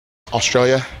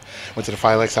Australia. Went to the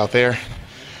Filex out there.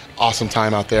 Awesome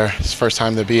time out there. It's the first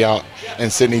time to be out in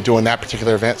Sydney doing that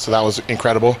particular event, so that was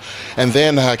incredible. And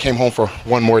then came home for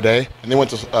one more day, and then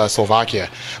went to Slovakia.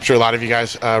 I'm sure a lot of you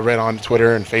guys read on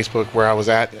Twitter and Facebook where I was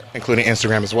at, including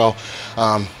Instagram as well.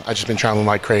 I've just been traveling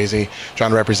like crazy,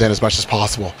 trying to represent as much as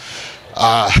possible.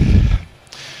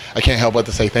 I can't help but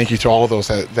to say thank you to all of those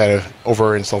that are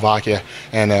over in Slovakia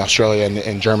and Australia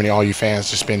and Germany. All you fans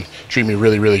just been treating me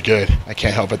really, really good. I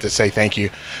can't help but to say thank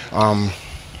you.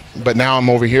 But now I'm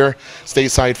over here,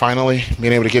 stateside finally,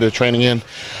 being able to get a training in.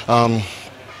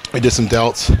 We did some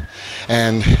delts,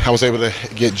 and I was able to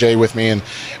get Jay with me, and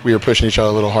we were pushing each other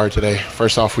a little hard today.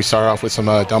 First off, we started off with some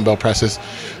dumbbell presses.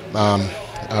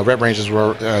 Rep ranges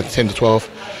were 10 to 12.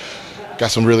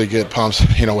 Got some really good pumps,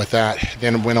 with that.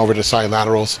 Then went over to side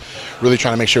laterals, really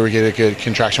trying to make sure we get a good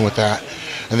contraction with that.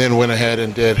 And then went ahead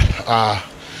and did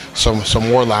some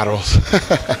more laterals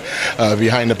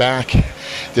behind the back.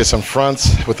 Did some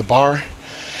fronts with the bar,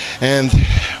 and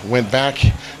went back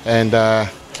and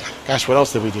gosh, what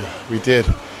else did we do? We did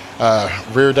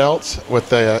rear delts with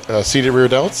the seated rear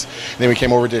delts. And then we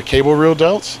came over to cable rear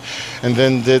delts, and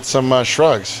then did some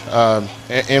shrugs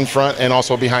in front and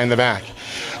also behind the back.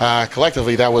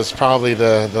 Collectively, that was probably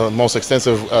the most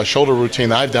extensive shoulder routine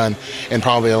that I've done in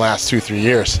probably the last 2-3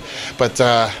 years. But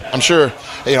I'm sure,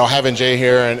 having Jay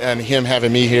here and him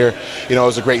having me here, it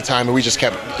was a great time. And we just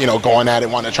kept, going at it,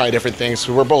 wanting to try different things.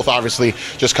 So we're both obviously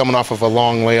just coming off of a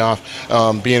long layoff,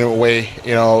 being away,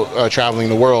 traveling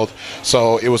the world.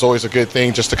 So it was always a good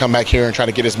thing just to come back here and try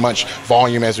to get as much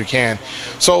volume as we can.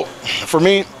 So for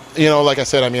me, like I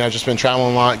said, I've just been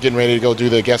traveling a lot, getting ready to go do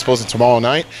the guest posting tomorrow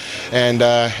night and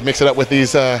mix it up with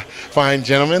these fine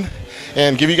gentlemen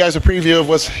and give you guys a preview of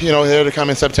what's, there to come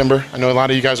in September. I know a lot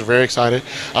of you guys are very excited.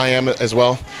 I am as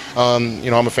well.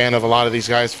 I'm a fan of a lot of these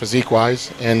guys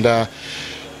physique-wise, and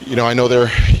I know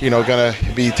they're, going to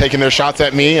be taking their shots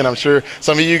at me, and I'm sure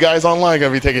some of you guys online are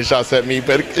going to be taking shots at me,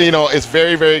 but, it's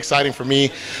very, very exciting for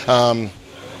me.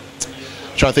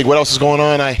 Trying to think what else is going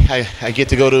on. I get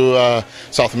to go to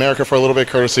South America for a little bit,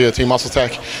 courtesy of Team Muscle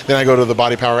Tech. Then I go to the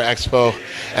Body Power Expo,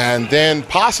 and then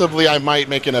possibly I might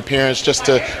make an appearance just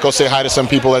to go say hi to some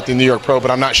people at the New York Pro,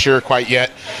 but I'm not sure quite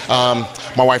yet.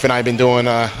 My wife and I have been doing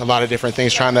a lot of different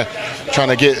things, trying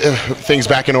to get things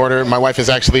back in order. My wife is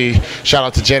actually, shout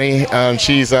out to Jenny.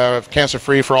 She's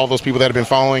cancer-free for all those people that have been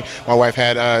following. My wife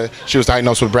she was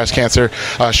diagnosed with breast cancer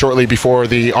shortly before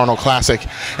the Arnold Classic,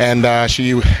 and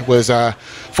she was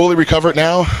fully recovered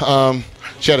now.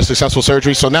 She had a successful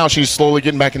surgery, so now she's slowly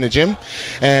getting back in the gym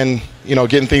and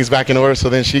getting things back in order, so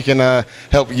then she can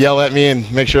help yell at me and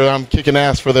make sure I'm kicking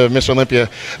ass for the Mr. Olympia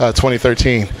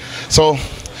 2013. So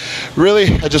really,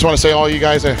 I just want to say all you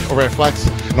guys over at Flex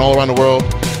and all around the world,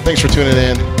 thanks for tuning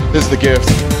in. This is The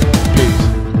Gift.